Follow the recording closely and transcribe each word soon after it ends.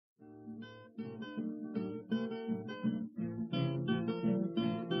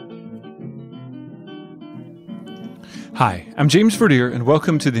Hi, I'm James Verdier, and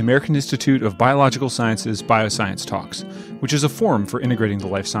welcome to the American Institute of Biological Sciences BioScience Talks, which is a forum for integrating the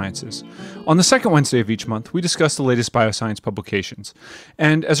life sciences. On the second Wednesday of each month, we discuss the latest bioscience publications.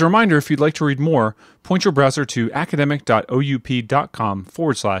 And as a reminder, if you'd like to read more, point your browser to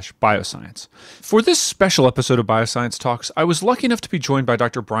academic.oup.com/bioscience. For this special episode of BioScience Talks, I was lucky enough to be joined by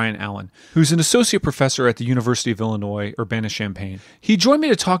Dr. Brian Allan, who's an associate professor at the University of Illinois Urbana-Champaign. He joined me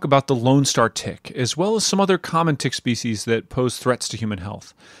to talk about the Lone Star tick, as well as some other common tick species that pose threats to human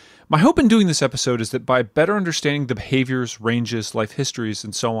health. My hope in doing this episode is that by better understanding the behaviors, ranges, life histories,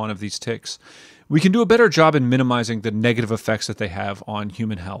 and so on of these ticks, we can do a better job in minimizing the negative effects that they have on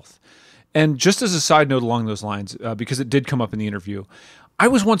human health. And just as a side note along those lines, because it did come up in the interview, I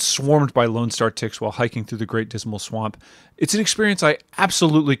was once swarmed by Lone Star ticks while hiking through the Great Dismal Swamp. It's an experience I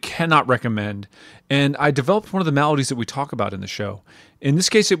absolutely cannot recommend, and I developed one of the maladies that we talk about in the show. In this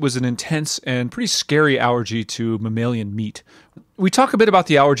case, it was an intense and pretty scary allergy to mammalian meat. We talk a bit about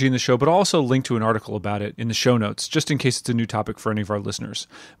the allergy in the show, but I'll also link to an article about it in the show notes, just in case it's a new topic for any of our listeners.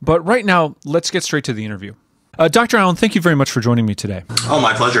 But right now, let's get straight to the interview. Dr. Allan, thank you very much for joining me today. Oh,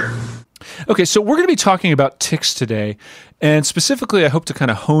 my pleasure. Okay, so we're going to be talking about ticks today, and specifically I hope to kind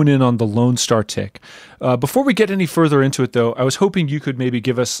of hone in on the Lone Star tick. Before we get any further into it, though, I was hoping you could maybe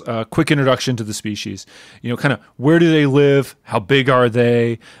give us a quick introduction to the species. You know, kind of where do they live, how big are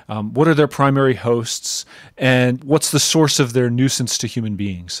they, what are their primary hosts, and what's the source of their nuisance to human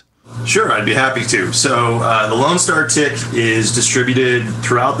beings? Sure, I'd be happy to. So the Lone Star tick is distributed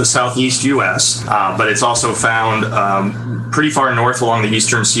throughout the southeast U.S., but it's also found pretty far north along the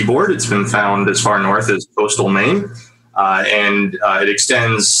eastern seaboard. It's been found as far north as coastal Maine, and it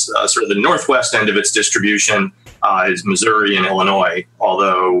extends sort of the northwest end of its distribution is Missouri and Illinois,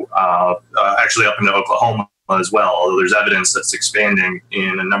 although actually up into Oklahoma as well, although there's evidence that's expanding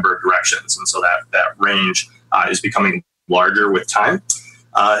in a number of directions, and so that range is becoming larger with time.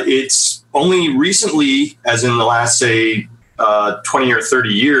 It's only recently, as in the last, say, 20 or 30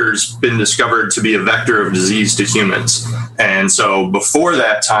 years, been discovered to be a vector of disease to humans. And so before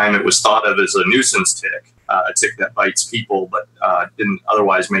that time, it was thought of as a nuisance tick, a tick that bites people but didn't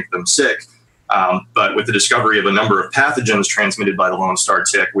otherwise make them sick. But with the discovery of a number of pathogens transmitted by the Lone Star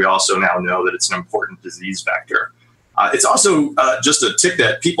tick, we also now know that it's an important disease vector. It's also just a tick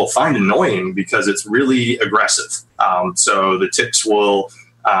that people find annoying because it's really aggressive. So the ticks will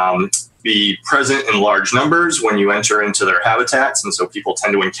be present in large numbers when you enter into their habitats, and so people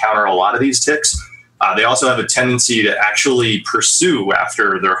tend to encounter a lot of these ticks. They also have a tendency to actually pursue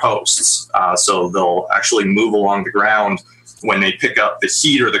after their hosts. So they'll actually move along the ground when they pick up the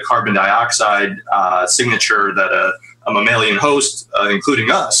heat or the carbon dioxide signature that a mammalian host,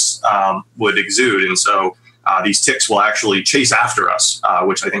 including us, would exude. And so these ticks will actually chase after us,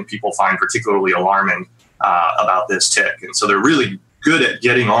 which I think people find particularly alarming about this tick. And so they're really good at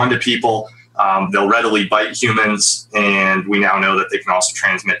getting onto people. They'll readily bite humans, and we now know that they can also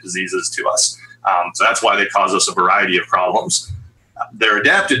transmit diseases to us. So that's why they cause us a variety of problems. They're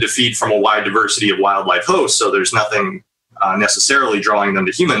adapted to feed from a wide diversity of wildlife hosts, so there's nothing necessarily drawing them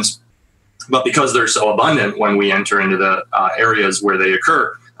to humans. But because they're so abundant when we enter into the areas where they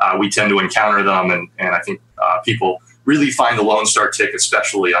occur, we tend to encounter them, and I think people really find the Lone Star tick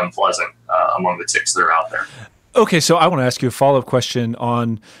especially unpleasant among the ticks that are out there. Okay, so I want to ask you a follow-up question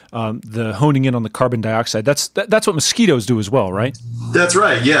on the honing in on the carbon dioxide. That's what mosquitoes do as well, right? That's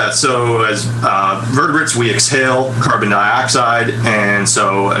right, yeah. So as vertebrates, we exhale carbon dioxide, and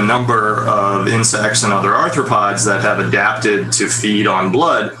so a number of insects and other arthropods that have adapted to feed on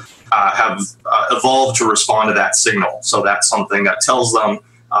blood have evolved to respond to that signal. So that's something that tells them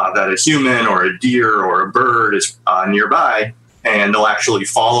that a human or a deer or a bird is nearby, and they'll actually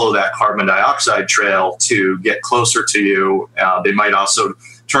follow that carbon dioxide trail to get closer to you. They might also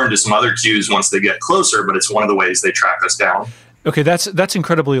turn to some other cues once they get closer, but it's one of the ways they track us down. Okay, that's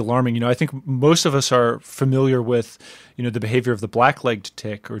incredibly alarming. You know, I think most of us are familiar with, you know, the behavior of the black-legged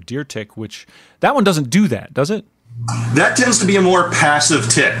tick or deer tick, which that one doesn't do that, does it? That tends to be a more passive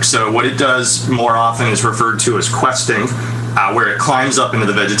tick. So what it does more often is referred to as questing, where it climbs up into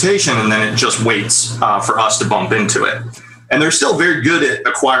the vegetation and then it just waits for us to bump into it. And they're still very good at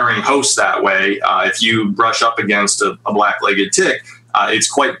acquiring hosts that way. If you brush up against a black-legged tick, it's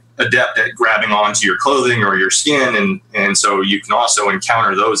quite adept at grabbing onto your clothing or your skin, and so you can also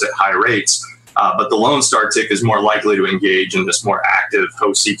encounter those at high rates. But the Lone Star tick is more likely to engage in this more active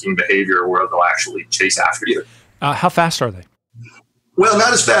host-seeking behavior where they'll actually chase after you. How fast are they? Well,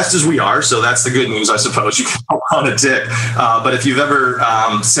 not as fast as we are, so that's the good news, I suppose. You can outrun a tick. But if you've ever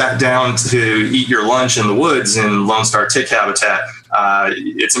sat down to eat your lunch in the woods in Lone Star tick habitat,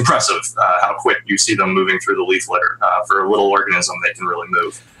 it's impressive how quick you see them moving through the leaf litter. For a little organism, they can really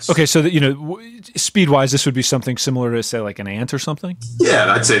move. Okay, so that, speed-wise, this would be something similar to, say, like an ant or something?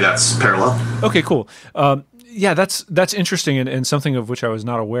 Yeah, I'd say that's parallel. Okay, cool. Yeah, that's interesting and something of which I was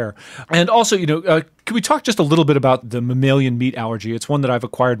not aware. And also, can we talk just a little bit about the mammalian meat allergy? It's one that I've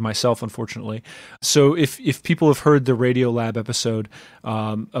acquired myself, unfortunately. So if people have heard the Radiolab episode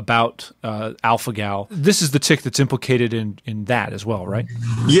about alpha-gal, this is the tick that's implicated in that as well, right?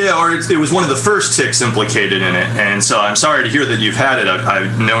 Yeah, or it was one of the first ticks implicated in it. And so I'm sorry to hear that you've had it.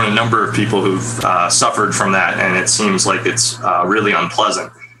 I've known a number of people who've suffered from that, and it seems like it's really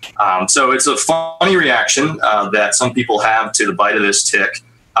unpleasant. So it's a funny reaction that some people have to the bite of this tick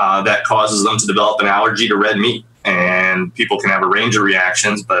that causes them to develop an allergy to red meat. And people can have a range of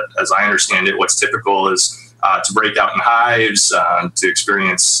reactions, but as I understand it, what's typical is to break out in hives, to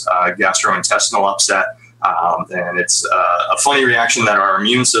experience gastrointestinal upset. And it's a funny reaction that our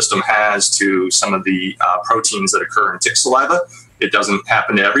immune system has to some of the proteins that occur in tick saliva. It doesn't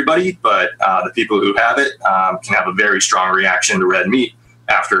happen to everybody, but the people who have it can have a very strong reaction to red meat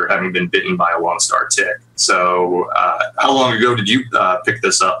after having been bitten by a Lone Star tick. So how long ago did you pick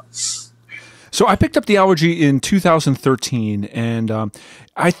this up? So I picked up the allergy in 2013, and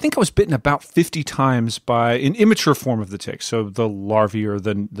I think I was bitten about 50 times by an immature form of the tick, so the larvae or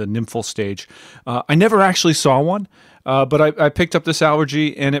the nymphal stage. I never actually saw one, but I picked up this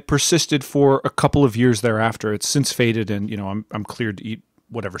allergy, and it persisted for a couple of years thereafter. It's since faded, and I'm cleared to eat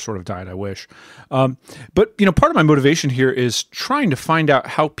whatever sort of diet I wish. But part of my motivation here is trying to find out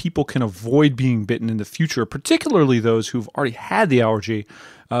how people can avoid being bitten in the future, particularly those who've already had the allergy,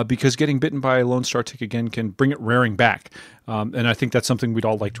 because getting bitten by a Lone Star tick again can bring it rearing back. And I think that's something we'd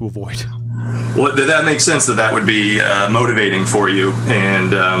all like to avoid. Well, that makes sense that would be motivating for you.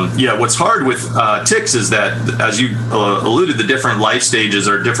 And what's hard with ticks is that, as you alluded, the different life stages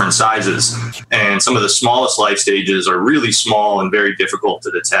are different sizes. And some of the smallest life stages are really small and very difficult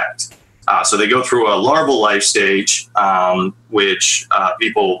to detect. So they go through a larval life stage, which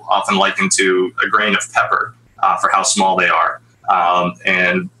people often liken to a grain of pepper for how small they are.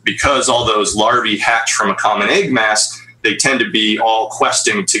 And because all those larvae hatch from a common egg mass, they tend to be all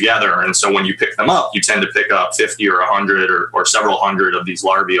questing together. And so when you pick them up, you tend to pick up 50 or 100 or several hundred of these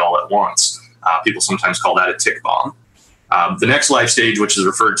larvae all at once. People sometimes call that a tick bomb. The next life stage, which is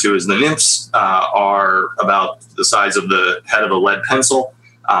referred to as the nymphs, are about the size of the head of a lead pencil.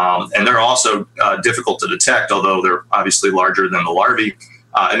 And they're also difficult to detect, although they're obviously larger than the larvae.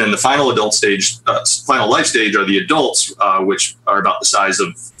 And then the final life stage are the adults, which are about the size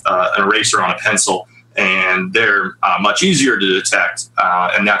of an eraser on a pencil. And they're much easier to detect.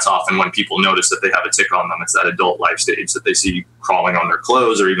 And that's often when people notice that they have a tick on them. It's that adult life stage that they see crawling on their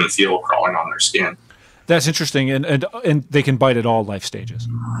clothes or even feel crawling on their skin. That's interesting. And they can bite at all life stages.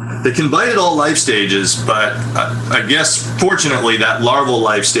 They can bite at all life stages, but I guess fortunately that larval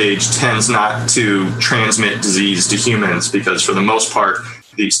life stage tends not to transmit disease to humans because for the most part,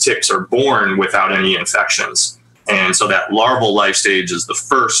 these ticks are born without any infections. And so that larval life stage is the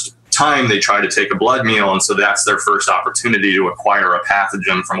first time they try to take a blood meal, and so that's their first opportunity to acquire a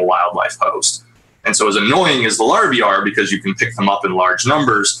pathogen from a wildlife host. And so as annoying as the larvae are, because you can pick them up in large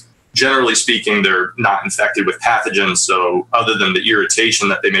numbers, generally speaking, they're not infected with pathogens. So other than the irritation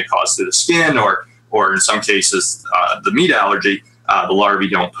that they may cause to the skin or in some cases the meat allergy, the larvae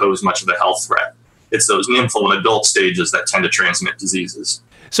don't pose much of a health threat. It's those nymphal and adult stages that tend to transmit diseases.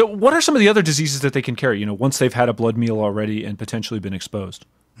 So what are some of the other diseases that they can carry, once they've had a blood meal already and potentially been exposed?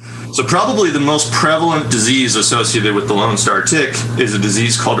 So probably the most prevalent disease associated with the Lone Star tick is a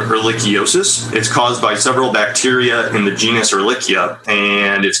disease called rickettsiosis. It's caused by several bacteria in the genus Ehrlichia,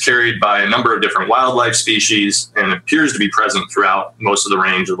 and it's carried by a number of different wildlife species and appears to be present throughout most of the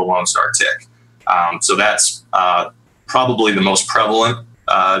range of the Lone Star tick. So that's probably the most prevalent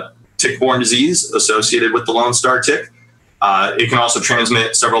tick-borne disease associated with the Lone Star tick. It can also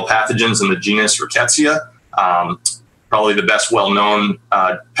transmit several pathogens in the genus Rickettsia. Probably the best well-known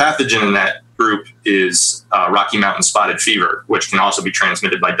pathogen in that group is Rocky Mountain spotted fever, which can also be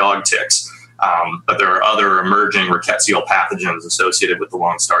transmitted by dog ticks. But there are other emerging rickettsial pathogens associated with the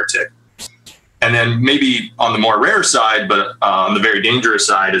Lone Star tick. And then maybe on the more rare side, but on the very dangerous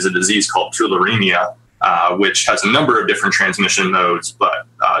side, is a disease called tularemia, which has a number of different transmission modes, but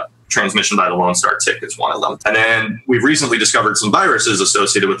transmission by the Lone Star tick is one of them. And then we've recently discovered some viruses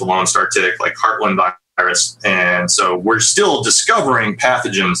associated with the Lone Star tick, like Heartland virus. And so we're still discovering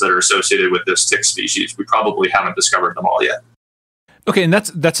pathogens that are associated with this tick species. We probably haven't discovered them all yet. Okay, and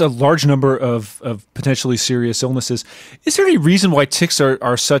that's a large number of potentially serious illnesses. Is there any reason why ticks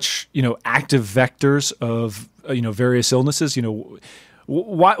are such active vectors of various illnesses?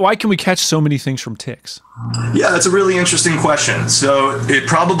 Why can we catch so many things from ticks? Yeah, that's a really interesting question. So it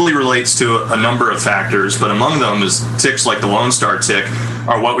probably relates to a number of factors, but among them is ticks like the Lone Star tick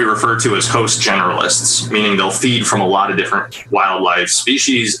are what we refer to as host generalists, meaning they'll feed from a lot of different wildlife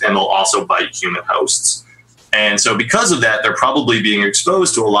species and they'll also bite human hosts. And so because of that, they're probably being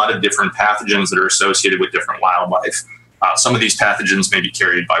exposed to a lot of different pathogens that are associated with different wildlife. Some of these pathogens may be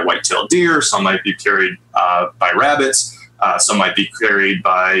carried by white-tailed deer, some might be carried by rabbits, some might be carried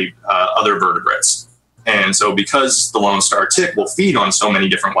by other vertebrates. And so because the Lone Star tick will feed on so many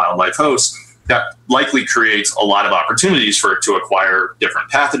different wildlife hosts, that likely creates a lot of opportunities for it to acquire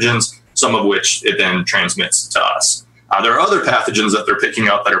different pathogens, some of which it then transmits to us. There are other pathogens that they're picking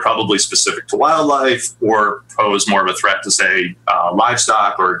up that are probably specific to wildlife or pose more of a threat to, say,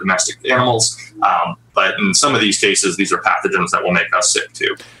 livestock or domestic animals. But in some of these cases, these are pathogens that will make us sick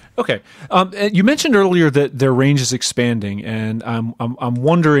too. Okay. You mentioned earlier that their range is expanding, and I'm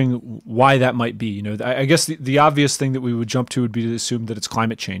wondering why that might be. I guess the obvious thing that we would jump to would be to assume that it's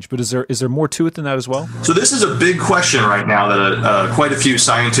climate change. But is there more to it than that as well? So this is a big question right now that quite a few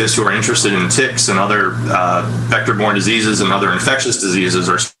scientists who are interested in ticks and other vector-borne diseases and other infectious diseases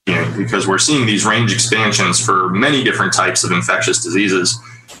are seeing, because we're seeing these range expansions for many different types of infectious diseases.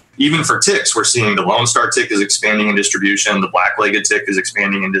 Even for ticks, we're seeing the Lone Star tick is expanding in distribution. The black-legged tick is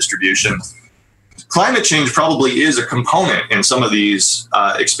expanding in distribution. Climate change probably is a component in some of these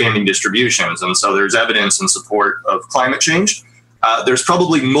expanding distributions. And so there's evidence in support of climate change. There's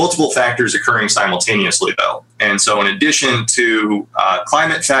probably multiple factors occurring simultaneously, though. And so in addition to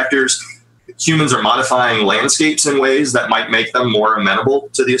climate factors, humans are modifying landscapes in ways that might make them more amenable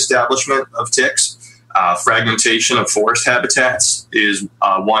to the establishment of ticks. Fragmentation of forest habitats is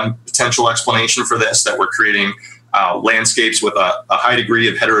one potential explanation for this, that we're creating landscapes with a high degree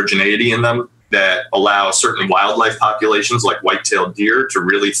of heterogeneity in them that allow certain wildlife populations like white-tailed deer to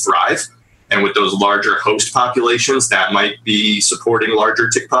really thrive. And with those larger host populations, that might be supporting larger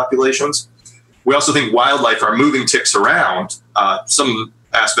tick populations. We also think wildlife are moving ticks around. Some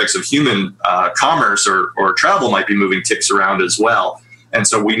aspects of human commerce or travel might be moving ticks around as well. And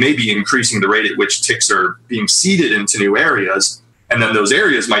so we may be increasing the rate at which ticks are being seeded into new areas. And then those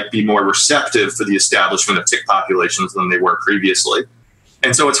areas might be more receptive for the establishment of tick populations than they were previously.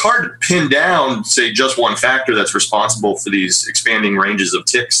 And so it's hard to pin down, say, just one factor that's responsible for these expanding ranges of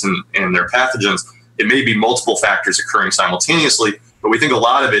ticks and their pathogens. It may be multiple factors occurring simultaneously, but we think a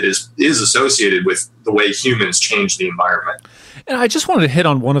lot of it is associated with the way humans change the environment. And I just wanted to hit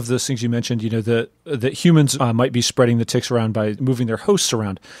on one of those things you mentioned, that humans might be spreading the ticks around by moving their hosts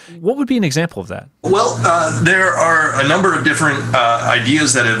around. What would be an example of that? Well, there are a number of different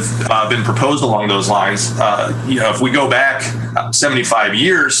ideas that have been proposed along those lines. If we go back 75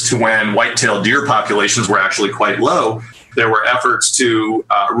 years to when white-tailed deer populations were actually quite low, there were efforts to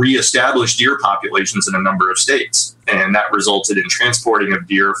reestablish deer populations in a number of states. And that resulted in transporting of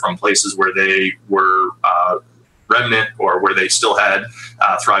deer from places where they were remnant or where they still had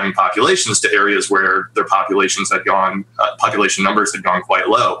thriving populations to areas where their population numbers had gone quite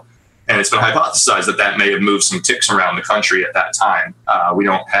low. And it's been hypothesized that may have moved some ticks around the country at that time. We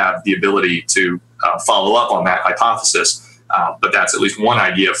don't have the ability to follow up on that hypothesis, but that's at least one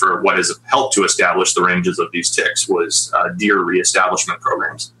idea for what has helped to establish the ranges of these ticks was deer reestablishment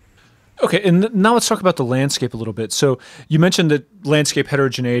programs. Okay, and now let's talk about the landscape a little bit. So you mentioned that landscape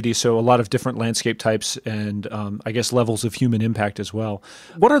heterogeneity, so a lot of different landscape types and I guess levels of human impact as well.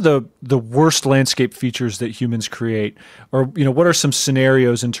 What are the worst landscape features that humans create? Or what are some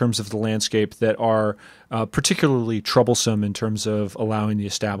scenarios in terms of the landscape that are particularly troublesome in terms of allowing the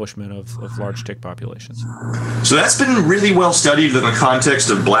establishment of large tick populations? So that's been really well studied in the context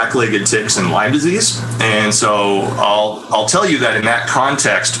of black-legged ticks and Lyme disease. And so I'll tell you that in that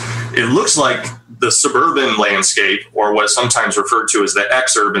context, it looks like the suburban landscape, or what is sometimes referred to as the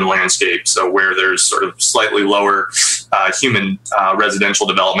ex-urban landscape, so where there's sort of slightly lower human residential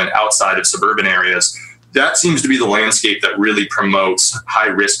development outside of suburban areas, that seems to be the landscape that really promotes high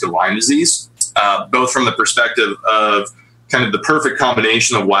risk of Lyme disease, both from the perspective of kind of the perfect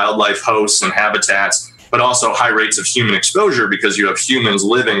combination of wildlife hosts and habitats, but also high rates of human exposure because you have humans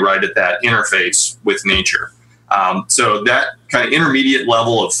living right at that interface with nature. So that kind of intermediate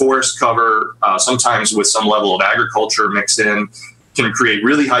level of forest cover, sometimes with some level of agriculture mixed in, can create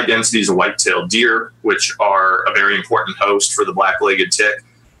really high densities of white-tailed deer, which are a very important host for the black-legged tick.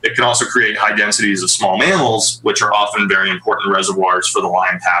 It can also create high densities of small mammals, which are often very important reservoirs for the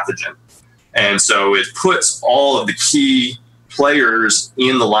Lyme pathogen. And so it puts all of the key players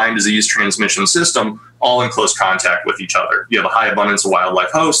in the Lyme disease transmission system all in close contact with each other. You have a high abundance of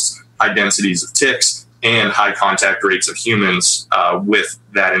wildlife hosts, high densities of ticks, and high contact rates of humans with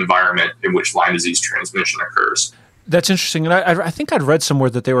that environment in which Lyme disease transmission occurs. That's interesting. And I think I'd read somewhere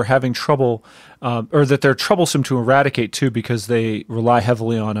that they were having trouble, or that they're troublesome to eradicate too, because they rely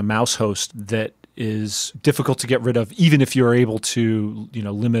heavily on a mouse host that is difficult to get rid of, even if you're able to,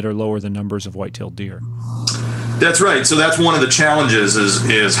 limit or lower the numbers of white-tailed deer. That's right. So that's one of the challenges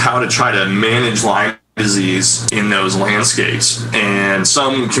is how to try to manage Lyme disease in those landscapes. And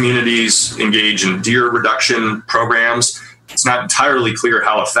some communities engage in deer reduction programs. It's not entirely clear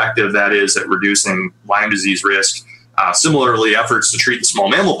how effective that is at reducing Lyme disease risk. Similarly, efforts to treat the small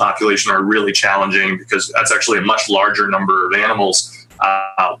mammal population are really challenging because that's actually a much larger number of animals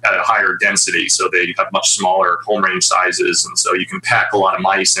at a higher density. So they have much smaller home range sizes, and so you can pack a lot of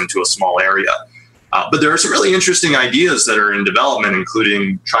mice into a small area. But there are some really interesting ideas that are in development,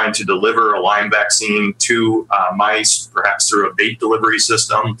 including trying to deliver a Lyme vaccine to mice, perhaps through a bait delivery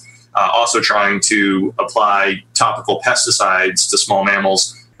system. Also trying to apply topical pesticides to small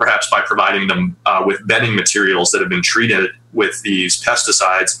mammals, perhaps by providing them with bedding materials that have been treated with these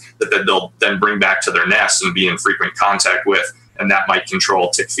pesticides that they'll then bring back to their nests and be in frequent contact with, and that might control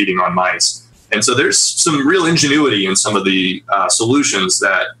tick feeding on mice. And so there's some real ingenuity in some of the solutions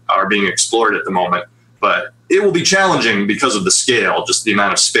that are being explored at the moment, but it will be challenging because of the scale, just the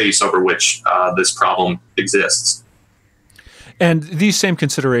amount of space over which this problem exists. And these same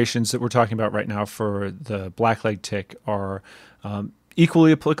considerations that we're talking about right now for the black-legged tick are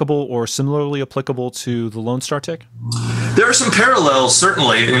equally applicable or similarly applicable to the Lone Star tick? There are some parallels,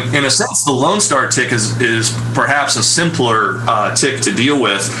 certainly. In a sense, the Lone Star tick is perhaps a simpler tick to deal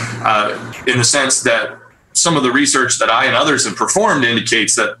with, in the sense that some of the research that I and others have performed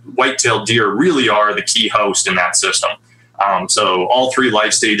indicates that white-tailed deer really are the key host in that system. So all three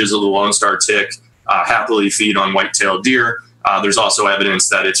life stages of the Lone Star tick happily feed on white-tailed deer. There's also evidence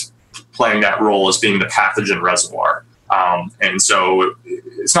that it's playing that role as being the pathogen reservoir. And so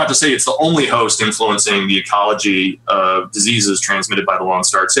it's not to say it's the only host influencing the ecology of diseases transmitted by the Lone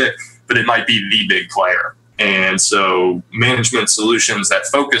Star tick, but it might be the big player. And so management solutions that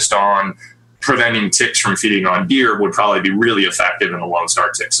focused on preventing ticks from feeding on deer would probably be really effective in the Lone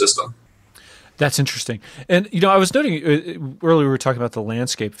Star tick system. That's interesting. And, I was noting earlier we were talking about the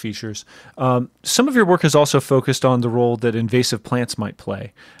landscape features. Some of your work has also focused on the role that invasive plants might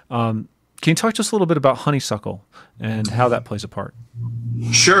play. Can you talk to us a little bit about honeysuckle and how that plays a part?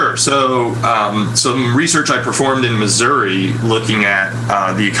 Sure. So some research I performed in Missouri looking at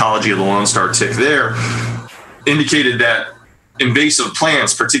the ecology of the Lone Star tick there indicated that invasive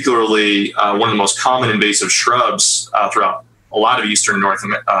plants, particularly one of the most common invasive shrubs throughout a lot of eastern North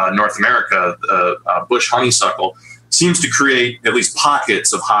America, bush honeysuckle, seems to create at least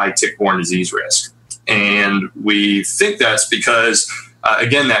pockets of high tick-borne disease risk. And we think that's because,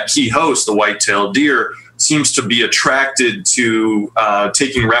 again, that key host, the white-tailed deer, seems to be attracted to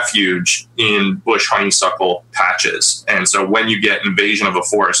taking refuge in bush honeysuckle patches. And so when you get invasion of a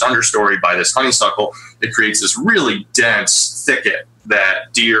forest understory by this honeysuckle, it creates this really dense thicket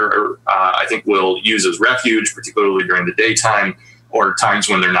that deer, I think, will use as refuge, particularly during the daytime or times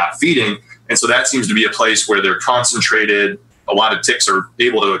when they're not feeding. And so that seems to be a place where they're concentrated. A lot of ticks are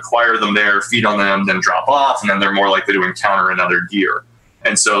able to acquire them there, feed on them, then drop off, and then they're more likely to encounter another deer.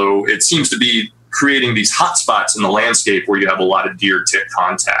 And so it seems to be creating these hot spots in the landscape where you have a lot of deer-tick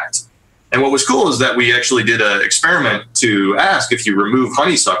contact. And what was cool is that we actually did an experiment to ask, if you remove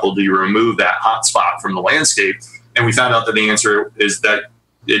honeysuckle, do you remove that hot spot from the landscape? And we found out that the answer is that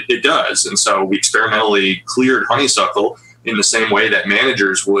it does. And so we experimentally cleared honeysuckle in the same way that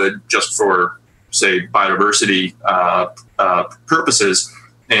managers would, just for, say, biodiversity purposes.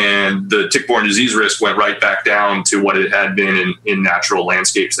 And the tick-borne disease risk went right back down to what it had been in natural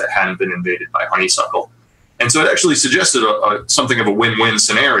landscapes that hadn't been invaded by honeysuckle. And so it actually suggested something of a win-win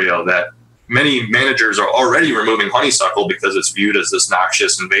scenario, that many managers are already removing honeysuckle because it's viewed as this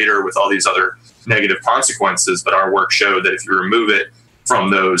noxious invader with all these other negative consequences. But our work showed that if you remove it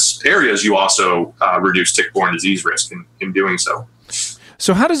from those areas, you also reduce tick-borne disease risk in doing so.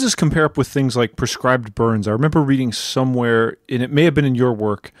 So how does this compare up with things like prescribed burns? I remember reading somewhere, and it may have been in your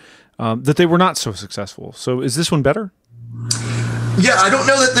work, that they were not so successful. So is this one better? Yeah, I don't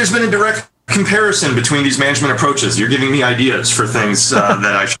know that there's been a direct comparison between these management approaches. You're giving me ideas for things that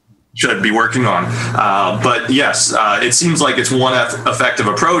I should be working on. But yes, it seems like it's one effective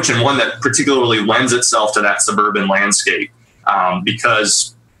approach, and one that particularly lends itself to that suburban landscape,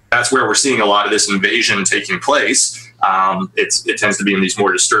 because that's where we're seeing a lot of this invasion taking place. It tends to be in these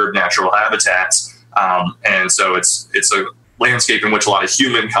more disturbed natural habitats. And so it's a landscape in which a lot of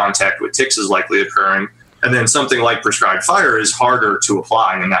human contact with ticks is likely occurring. And then something like prescribed fire is harder to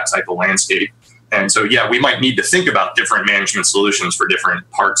apply in that type of landscape. And so, yeah, we might need to think about different management solutions for different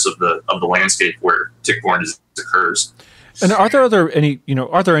parts of the landscape where tick-borne disease occurs. And are there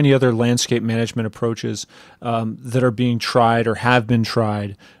any other landscape management approaches that are being tried or have been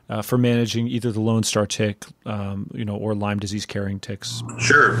tried for managing either the Lone Star tick, or Lyme disease carrying ticks?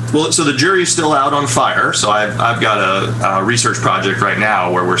 Sure. Well, so the jury's still out on fire. So I've got a research project right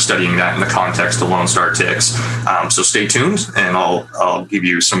now where we're studying that in the context of Lone Star ticks. So stay tuned, and I'll give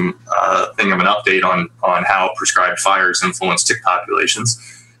you some thing of an update on how prescribed fires influence tick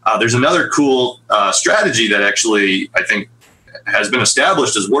populations. There's another cool strategy that actually I think has been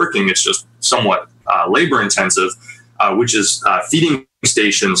established as working. It's just somewhat labor intensive, which is feeding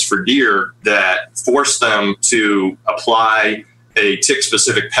stations for deer that force them to apply a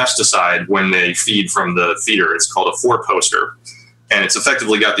tick-specific pesticide when they feed from the feeder. It's called a four-poster. And it's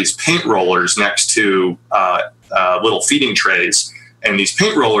effectively got these paint rollers next to little feeding trays. And these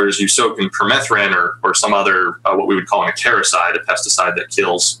paint rollers you soak in permethrin or some other, what we would call an acaricide, a pesticide that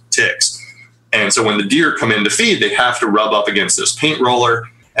kills ticks. And so when the deer come in to feed, they have to rub up against this paint roller,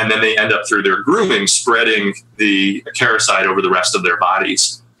 and then they end up through their grooming spreading the acaricide over the rest of their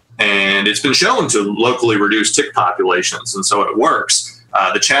bodies. And it's been shown to locally reduce tick populations, and so it works.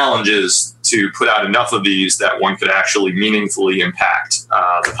 The challenge is to put out enough of these that one could actually meaningfully impact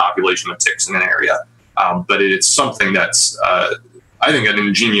the population of ticks in an area. But it's something that's, I think, an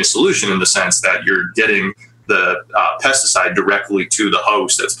ingenious solution in the sense that you're getting the pesticide directly to the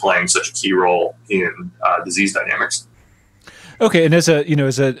host that's playing such a key role in disease dynamics. Okay, and as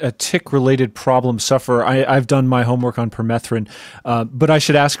a tick-related problem sufferer, I've done my homework on permethrin, but I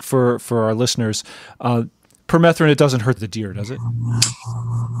should ask for our listeners, permethrin, it doesn't hurt the deer, does it?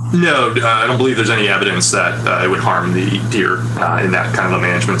 No, I don't believe there's any evidence that it would harm the deer in that kind of a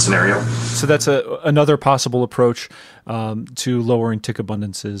management scenario. So that's another possible approach to lowering tick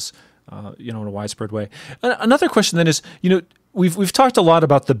abundances, in a widespread way. Another question then is, we've talked a lot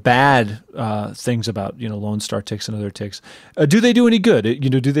about the bad things about Lone Star ticks and other ticks. Do they do any good?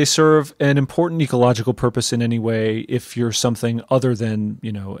 Do they serve an important ecological purpose in any way if you're something other than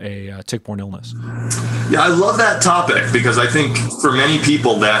a tick-borne illness? Yeah, I love that topic because I think for many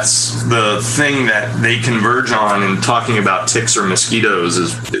people that's the thing that they converge on in talking about ticks or mosquitoes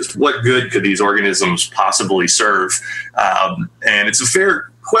is what good could these organisms possibly serve? And it's a fair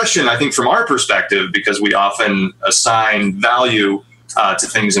question, I think, from our perspective, because we often assign value to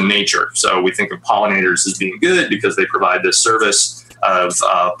things in nature. So we think of pollinators as being good because they provide this service of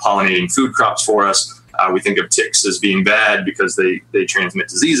pollinating food crops for us. We think of ticks as being bad because they transmit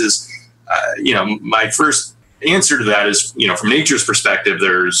diseases. My first answer to that is, from nature's perspective,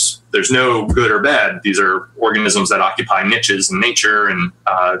 there's no good or bad. These are organisms that occupy niches in nature and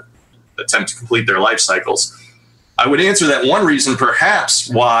attempt to complete their life cycles. I would answer that one reason perhaps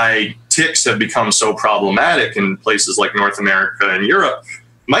why ticks have become so problematic in places like North America and Europe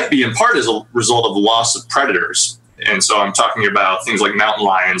might be in part as a result of the loss of predators. And so I'm talking about things like mountain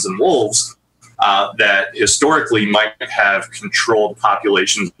lions and wolves that historically might have controlled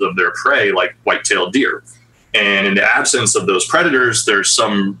populations of their prey like white-tailed deer. And in the absence of those predators, there's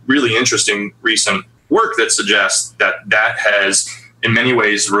some really interesting recent work that suggests that has in many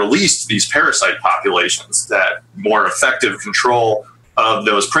ways released these parasite populations, that more effective control of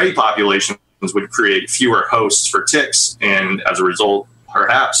those prey populations would create fewer hosts for ticks and as a result,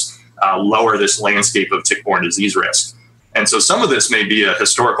 perhaps lower this landscape of tick-borne disease risk. And so some of this may be a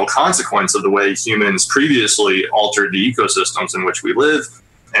historical consequence of the way humans previously altered the ecosystems in which we live,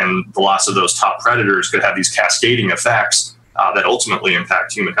 and the loss of those top predators could have these cascading effects that ultimately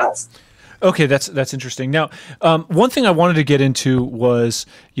impact human health. Okay, that's interesting. Now, one thing I wanted to get into was,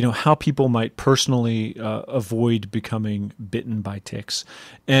 how people might personally avoid becoming bitten by ticks.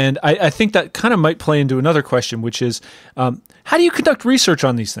 And I think that kind of might play into another question, which is, how do you conduct research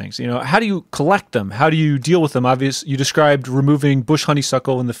on these things? How do you collect them? How do you deal with them? Obviously, you described removing bush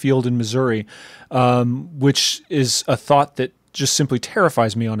honeysuckle in the field in Missouri, which is a thought that just simply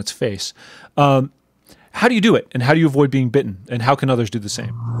terrifies me on its face. How do you do it, and how do you avoid being bitten, and how can others do the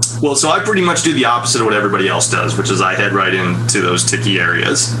same? Well, so I pretty much do the opposite of what everybody else does, which is I head right into those ticky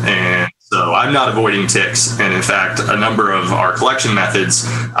areas. And so I'm not avoiding ticks. And in fact, a number of our collection methods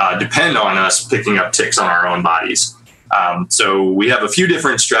depend on us picking up ticks on our own bodies. So we have a few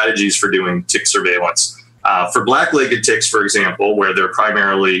different strategies for doing tick surveillance. For black-legged ticks, for example, where they're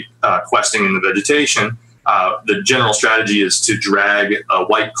primarily questing in the vegetation, the general strategy is to drag a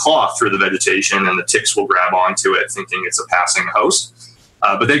white cloth through the vegetation, and the ticks will grab onto it thinking it's a passing host.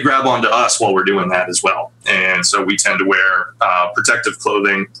 But they grab onto us while we're doing that as well. And so we tend to wear protective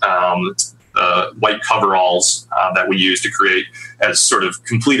clothing, white coveralls that we use to create as sort of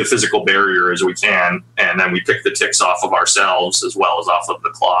complete a physical barrier as we can. And then we pick the ticks off of ourselves as well as off of the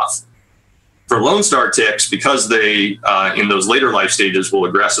cloth. For Lone Star ticks, because they, in those later life stages, will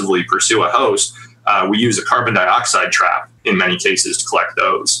aggressively pursue a host, we use a carbon dioxide trap in many cases to collect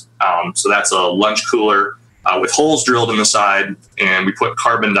those. So that's a lunch cooler with holes drilled in the side, and we put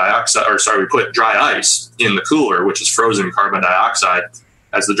we put dry ice in the cooler, which is frozen carbon dioxide.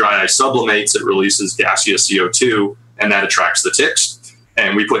 As the dry ice sublimates, it releases gaseous CO2, and that attracts the ticks.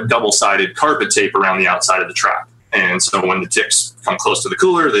 And we put double-sided carpet tape around the outside of the trap. And so when the ticks come close to the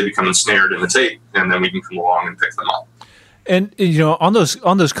cooler, they become ensnared in the tape, and then we can come along and pick them up. And on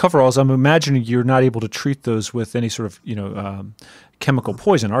those coveralls, I'm imagining you're not able to treat those with any sort of chemical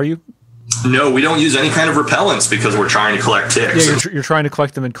poison, are you? No, we don't use any kind of repellents because we're trying to collect ticks. Yeah, you're trying to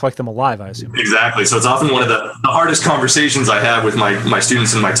collect them and collect them alive, I assume. Exactly. So it's often one of the hardest conversations I have with my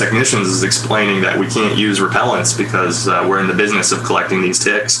students and my technicians is explaining that we can't use repellents because we're in the business of collecting these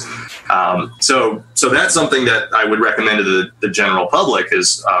ticks. So that's something that I would recommend to the general public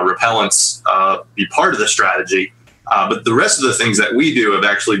is repellents be part of the strategy. But the rest of the things that we do have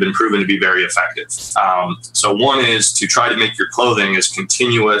actually been proven to be very effective. So one is to try to make your clothing as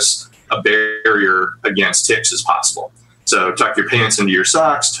continuous a barrier against ticks as possible. So tuck your pants into your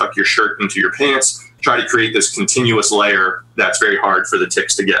socks, tuck your shirt into your pants, try to create this continuous layer that's very hard for the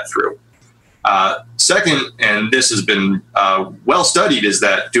ticks to get through. Second, and this has been well studied, is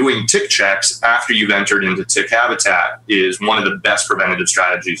that doing tick checks after you've entered into tick habitat is one of the best preventative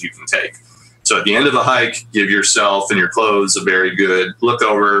strategies you can take. So at the end of a hike, give yourself and your clothes a very good look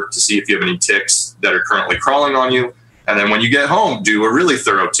over to see if you have any ticks that are currently crawling on you. And then when you get home, do a really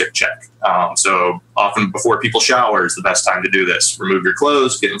thorough tick check. So often before people shower is the best time to do this. Remove your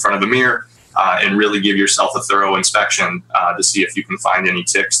clothes, get in front of a mirror, and really give yourself a thorough inspection to see if you can find any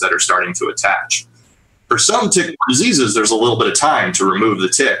ticks that are starting to attach. For some tick diseases, there's a little bit of time to remove the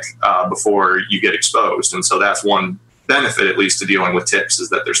tick before you get exposed. And so that's one benefit, at least, to dealing with ticks, is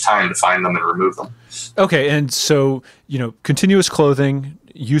that there's time to find them and remove them. Okay, and so, continuous clothing,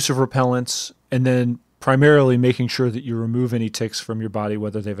 use of repellents, and then primarily making sure that you remove any ticks from your body,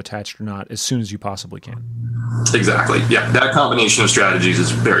 whether they've attached or not, as soon as you possibly can. Exactly. Yeah, that combination of strategies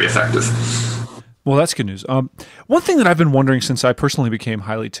is very effective. Well, that's good news. One thing that I've been wondering since I personally became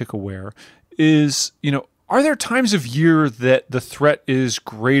highly tick aware is, are there times of year that the threat is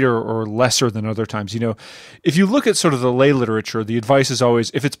greater or lesser than other times? If you look at sort of the lay literature, the advice is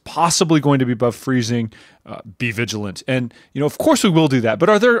always, if it's possibly going to be above freezing, be vigilant. And, of course we will do that. But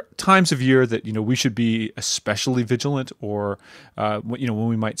are there times of year that, we should be especially vigilant, or, when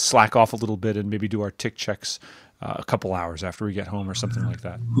we might slack off a little bit and maybe do our tick checks a couple hours after we get home or something like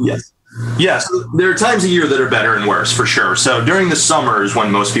that? Yes. Yes, there are times of year that are better and worse, for sure. So during the summer is when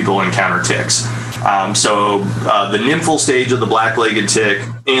most people encounter ticks. The nymphal stage of the black-legged tick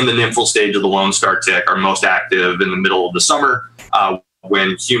and the nymphal stage of the Lone Star tick are most active in the middle of the summer,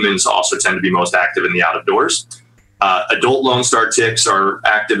 when humans also tend to be most active in the out of doors. Adult Lone Star ticks are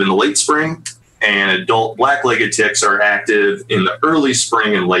active in the late spring, and adult black-legged ticks are active in the early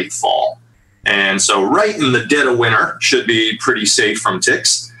spring and late fall. And so right in the dead of winter should be pretty safe from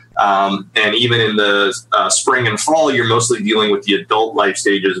ticks. And even in the spring and fall, you're mostly dealing with the adult life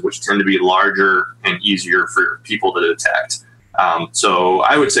stages, which tend to be larger and easier for people to detect. So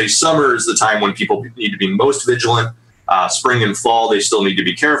I would say summer is the time when people need to be most vigilant. Spring and fall, they still need to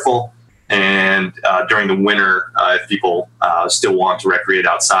be careful. And during the winter, if people still want to recreate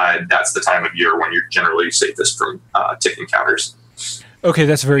outside, that's the time of year when you're generally safest from tick encounters. Okay,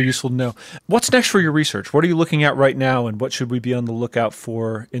 that's very useful to know. What's next for your research? What are you looking at right now, and what should we be on the lookout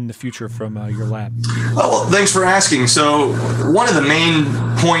for in the future from your lab? Well, thanks for asking. So one of the main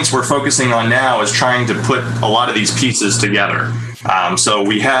points we're focusing on now is trying to put a lot of these pieces together. So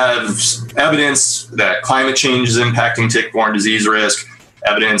we have evidence that climate change is impacting tick-borne disease risk,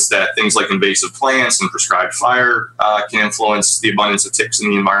 evidence that things like invasive plants and prescribed fire can influence the abundance of ticks in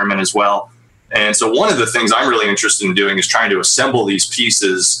the environment as well. And so one of the things I'm really interested in doing is trying to assemble these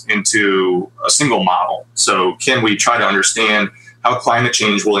pieces into a single model. So can we try to understand how climate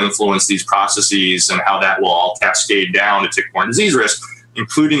change will influence these processes and how that will all cascade down to tick-borne disease risk,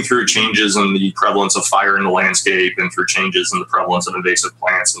 including through changes in the prevalence of fire in the landscape and through changes in the prevalence of invasive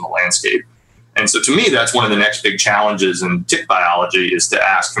plants in the landscape. And so to me, that's one of the next big challenges in tick biology, is to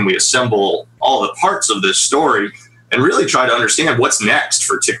ask, can we assemble all the parts of this story and really try to understand what's next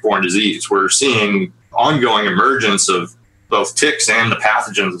for tick-borne disease? We're seeing ongoing emergence of both ticks and the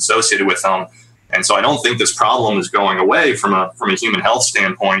pathogens associated with them. And so I don't think this problem is going away from a human health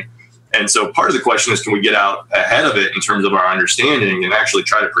standpoint. And so part of the question is, can we get out ahead of it in terms of our understanding and actually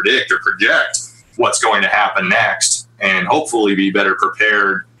try to predict or project what's going to happen next, and hopefully be better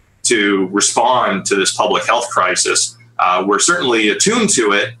prepared to respond to this public health crisis. We're certainly attuned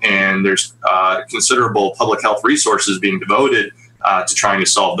to it, and there's considerable public health resources being devoted to trying to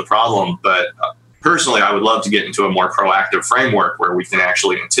solve the problem. But personally, I would love to get into a more proactive framework where we can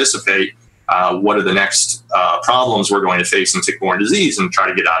actually anticipate what are the next problems we're going to face in tick-borne disease and try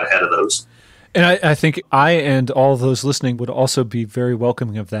to get out ahead of those. And I think I and all of those listening would also be very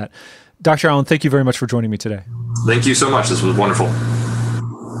welcoming of that. Dr. Allan, thank you very much for joining me today. Thank you so much. This was wonderful.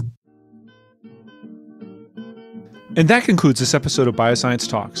 And that concludes this episode of BioScience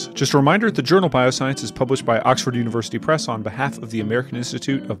Talks. Just a reminder, the journal BioScience is published by Oxford University Press on behalf of the American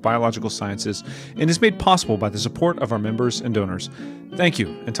Institute of Biological Sciences and is made possible by the support of our members and donors. Thank you,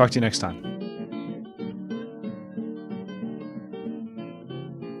 and talk to you next time.